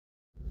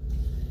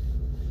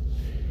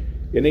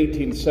In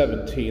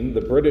 1817,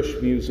 the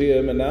British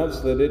Museum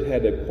announced that it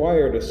had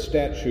acquired a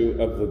statue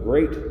of the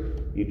great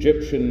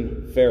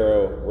Egyptian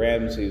pharaoh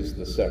Ramses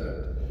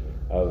II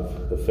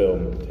of the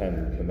film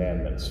Ten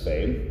Commandments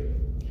fame.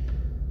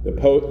 The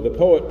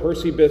poet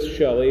Percy Bysshe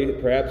Shelley,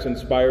 perhaps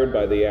inspired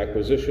by the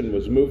acquisition,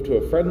 was moved to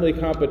a friendly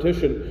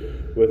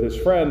competition with his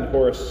friend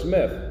Horace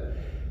Smith.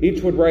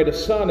 Each would write a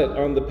sonnet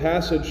on a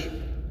passage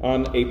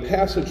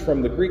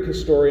from the Greek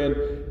historian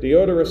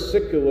Diodorus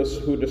Siculus,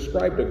 who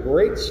described a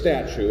great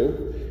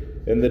statue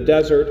in the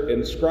desert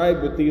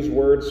inscribed with these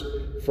words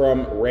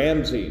from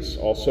Ramses,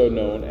 also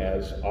known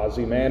as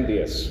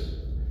Ozymandias.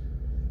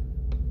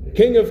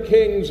 King of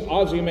kings,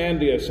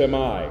 Ozymandias am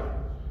I.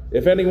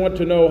 If any want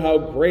to know how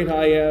great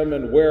I am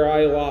and where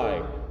I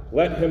lie,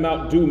 let him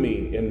outdo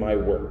me in my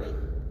work.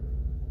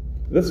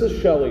 This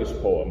is Shelley's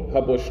poem,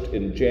 published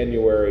in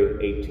January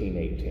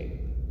 1818.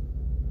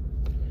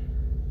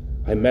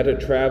 I met a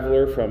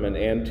traveler from an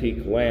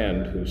antique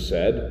land who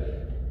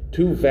said,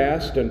 "Two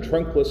vast and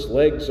trunkless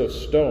legs of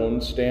stone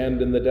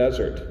stand in the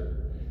desert.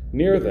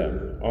 Near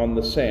them, on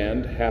the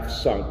sand, half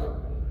sunk,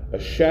 a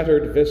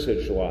shattered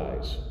visage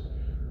lies,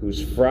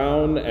 whose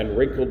frown and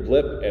wrinkled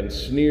lip and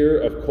sneer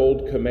of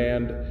cold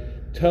command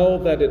tell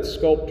that its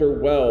sculptor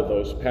well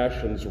those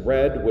passions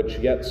read which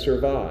yet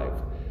survive,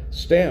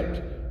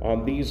 stamped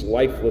on these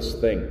lifeless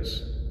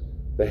things,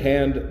 the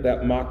hand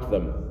that mocked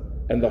them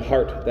and the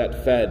heart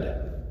that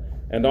fed.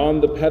 And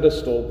on the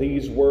pedestal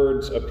these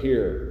words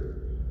appear: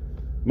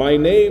 My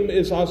name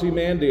is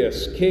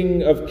Ozymandias,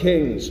 King of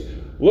kings.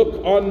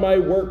 Look on my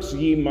works,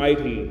 ye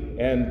mighty,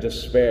 and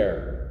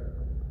despair.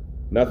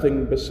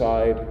 Nothing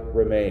beside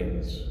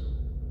remains.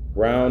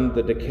 Round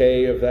the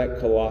decay of that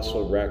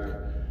colossal wreck,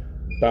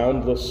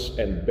 boundless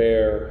and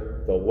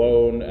bare, the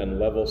lone and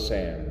level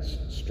sands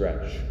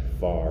stretch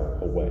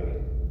far away."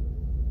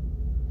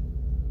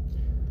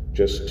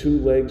 Just two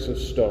legs of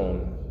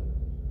stone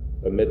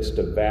amidst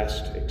a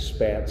vast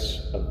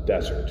expanse of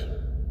desert.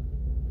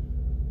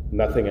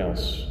 Nothing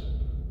else.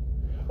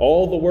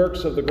 All the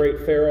works of the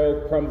great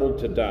Pharaoh crumbled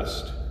to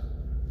dust.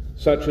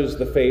 Such is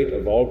the fate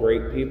of all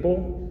great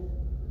people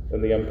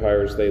and the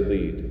empires they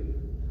lead.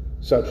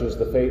 Such is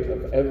the fate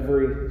of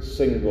every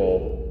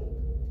single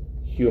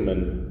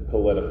human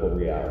political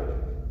reality.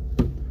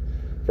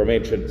 From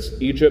ancient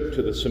Egypt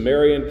to the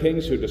Sumerian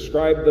kings who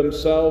described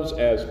themselves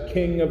as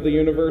king of the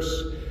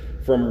universe,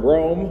 from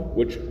Rome,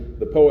 which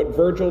the poet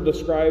Virgil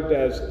described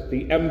as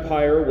the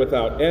empire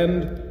without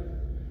end,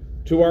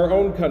 to our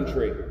own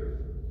country,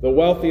 the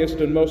wealthiest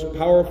and most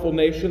powerful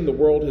nation the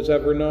world has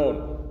ever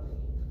known.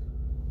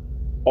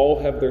 All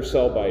have their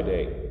sell-by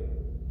date.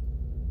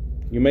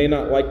 You may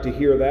not like to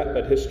hear that,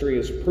 but history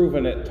has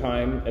proven it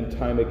time and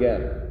time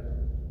again.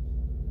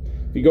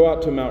 If you go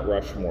out to Mount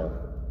Rushmore,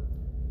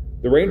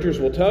 the rangers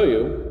will tell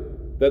you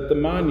that the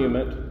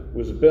monument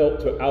was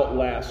built to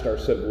outlast our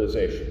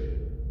civilization.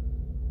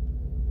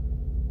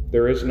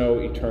 There is no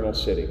eternal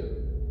city.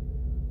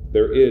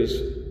 There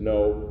is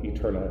no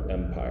eternal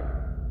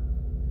empire.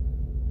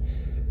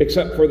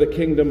 Except for the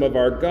kingdom of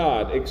our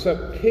God.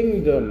 Except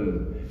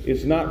kingdom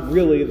is not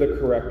really the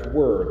correct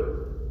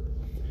word.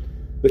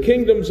 The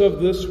kingdoms of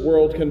this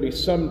world can be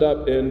summed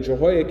up in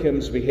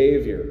Jehoiakim's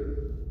behavior.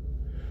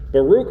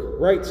 Baruch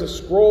writes a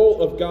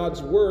scroll of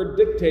God's word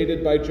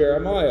dictated by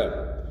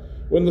Jeremiah.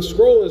 When the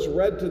scroll is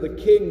read to the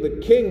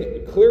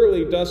king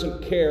clearly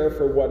doesn't care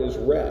for what is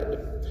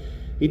read.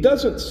 He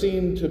doesn't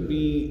seem to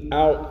be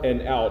out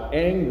and out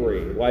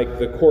angry like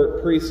the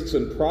court priests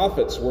and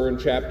prophets were in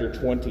chapter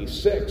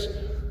 26.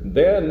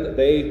 Then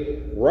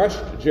they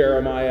rushed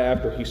Jeremiah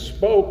after he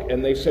spoke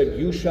and they said,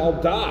 "You shall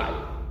die."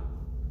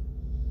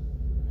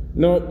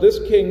 No, this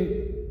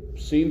king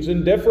seems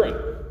indifferent.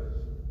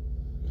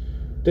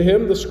 To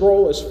him, the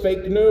scroll is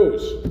fake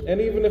news, and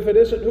even if it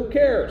isn't, who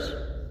cares?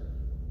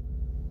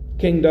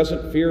 King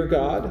doesn't fear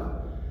God.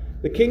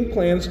 The king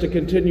plans to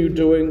continue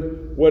doing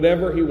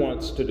whatever he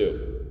wants to do.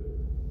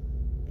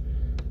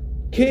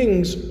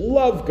 Kings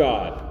love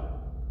God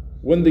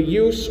when the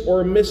use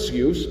or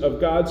misuse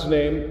of God's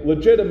name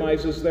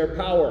legitimizes their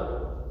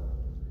power.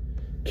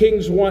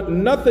 Kings want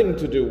nothing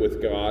to do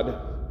with God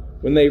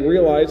when they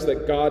realize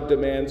that God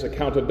demands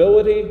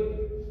accountability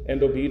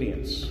and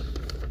obedience.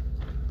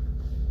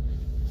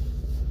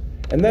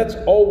 And that's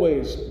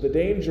always the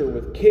danger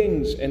with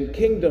kings and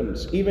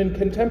kingdoms, even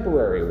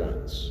contemporary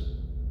ones.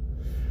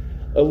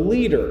 A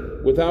leader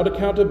without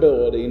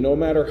accountability, no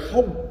matter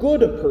how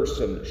good a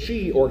person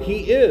she or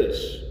he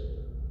is,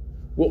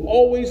 will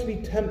always be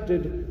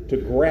tempted to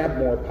grab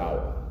more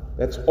power.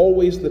 That's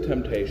always the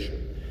temptation.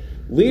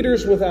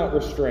 Leaders without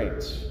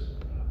restraints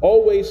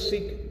always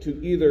seek to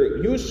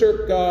either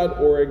usurp God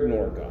or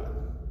ignore God.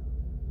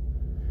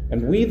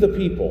 And we, the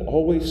people,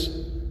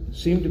 always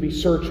seem to be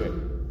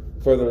searching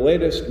for the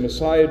latest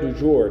Messiah du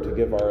jour to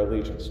give our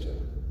allegiance to.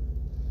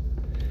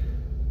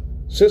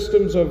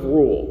 Systems of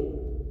rule,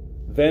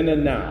 then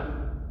and now,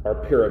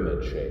 are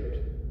pyramid-shaped.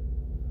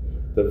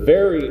 The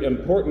very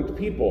important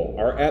people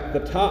are at the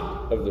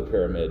top of the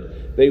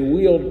pyramid. They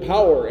wield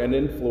power and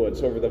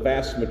influence over the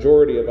vast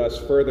majority of us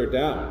further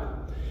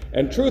down.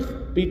 And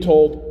truth be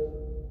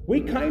told,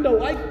 we kind of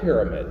like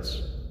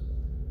pyramids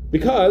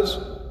because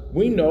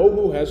we know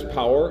who has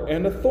power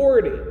and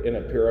authority in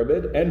a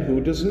pyramid and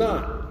who does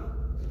not.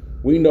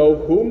 We know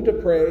whom to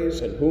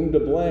praise and whom to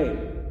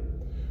blame.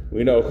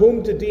 We know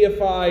whom to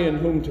deify and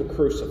whom to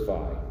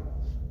crucify.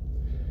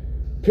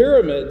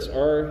 Pyramids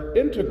are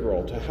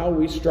integral to how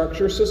we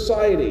structure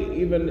society,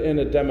 even in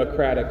a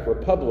democratic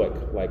republic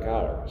like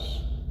ours.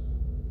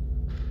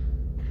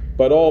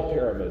 But all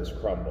pyramids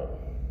crumble.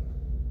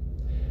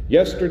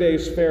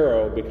 Yesterday's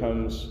pharaoh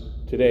becomes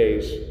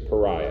today's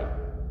pariah.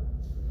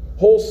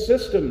 Whole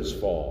systems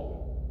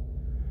fall.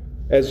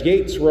 As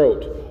Yeats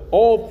wrote,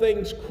 all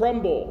things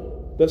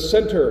crumble, the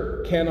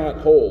center cannot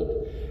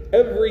hold.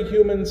 Every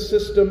human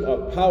system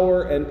of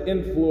power and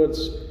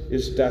influence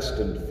is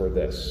destined for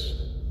this.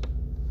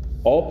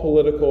 All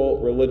political,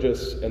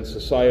 religious, and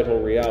societal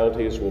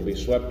realities will be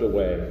swept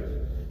away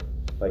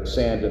like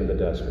sand in the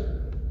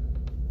desert.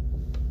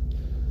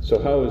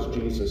 So how is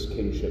Jesus'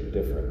 kingship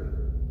different?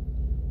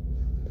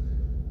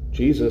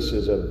 Jesus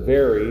is a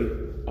very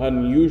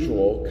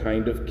unusual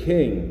kind of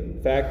king.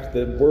 In fact,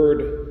 the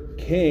word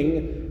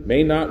king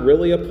may not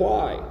really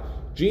apply.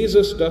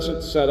 Jesus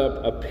doesn't set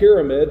up a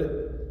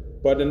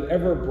pyramid, but an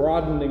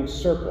ever-broadening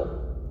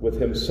circle with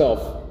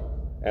himself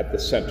at the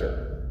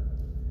center.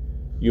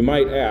 You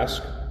might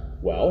ask,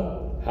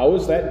 well, how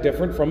is that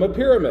different from a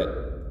pyramid?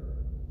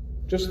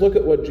 Just look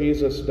at what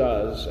Jesus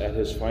does at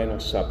his final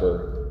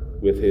supper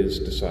with his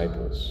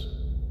disciples.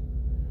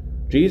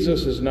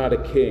 Jesus is not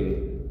a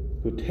king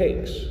who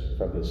takes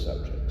from his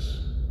subjects.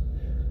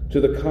 To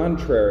the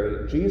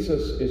contrary,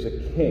 Jesus is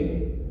a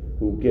king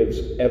who gives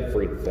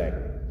everything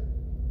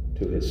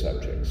to his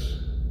subjects,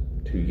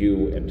 to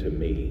you and to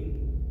me.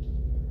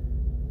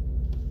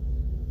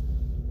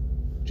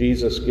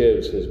 Jesus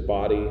gives his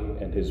body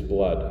and his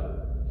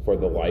blood for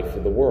the life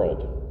of the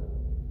world.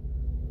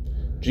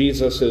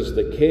 Jesus is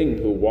the king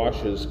who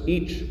washes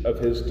each of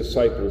his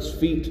disciples'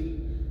 feet,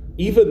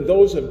 even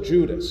those of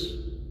Judas.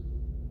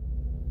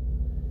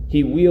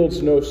 He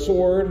wields no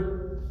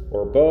sword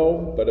or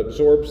bow, but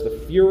absorbs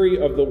the fury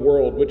of the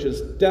world, which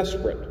is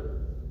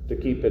desperate to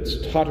keep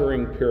its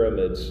tottering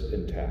pyramids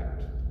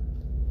intact.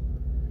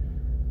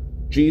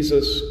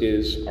 Jesus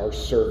is our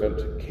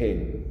servant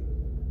king.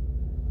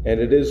 And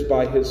it is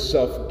by his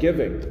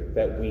self-giving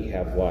that we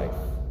have life.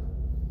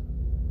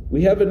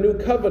 We have a new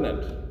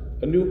covenant,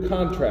 a new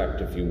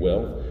contract, if you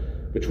will,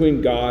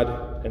 between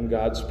God and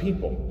God's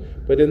people.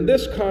 But in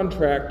this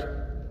contract,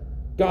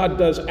 God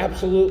does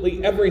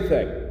absolutely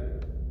everything.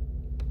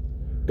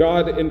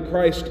 God in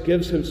Christ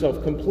gives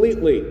himself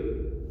completely,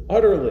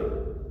 utterly,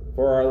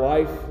 for our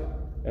life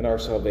and our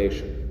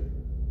salvation.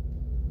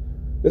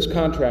 This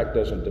contract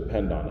doesn't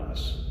depend on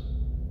us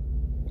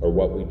or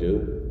what we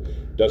do.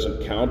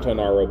 Doesn't count on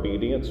our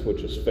obedience,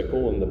 which is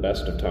fickle in the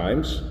best of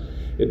times.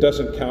 It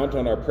doesn't count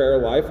on our prayer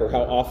life or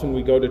how often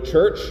we go to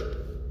church,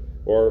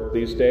 or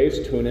these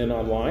days tune in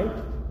online.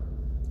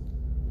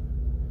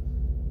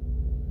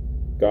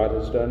 God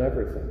has done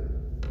everything.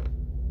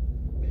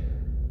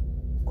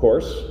 Of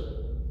course,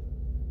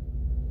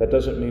 that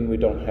doesn't mean we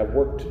don't have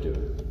work to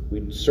do.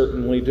 We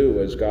certainly do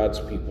as God's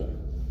people,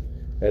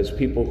 as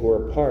people who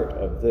are part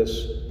of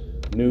this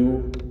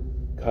new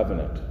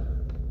covenant.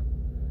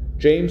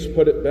 James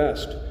put it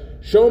best,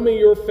 show me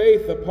your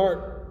faith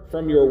apart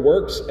from your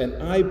works,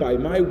 and I by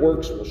my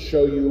works will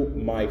show you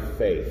my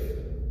faith.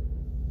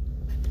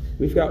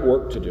 We've got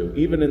work to do,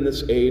 even in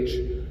this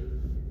age,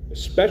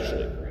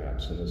 especially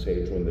perhaps in this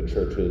age when the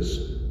church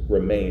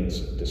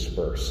remains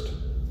dispersed.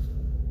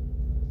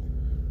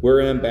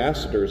 We're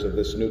ambassadors of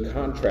this new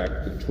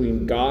contract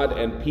between God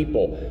and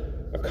people,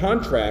 a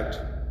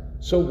contract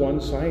so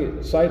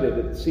one-sided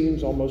it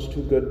seems almost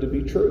too good to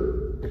be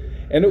true.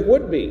 And it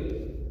would be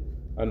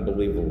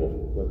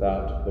unbelievable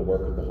without the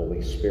work of the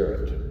Holy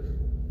Spirit.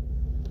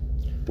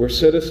 We're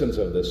citizens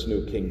of this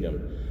new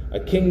kingdom, a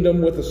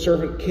kingdom with a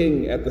servant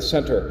king at the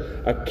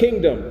center, a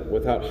kingdom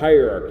without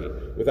hierarchy,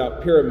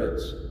 without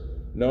pyramids.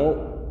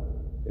 No,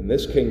 in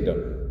this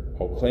kingdom,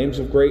 all claims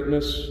of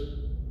greatness,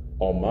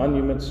 all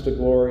monuments to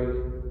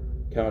glory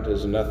count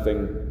as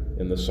nothing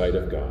in the sight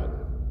of God.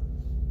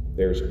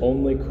 There's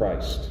only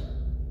Christ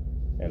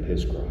and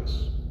his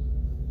cross.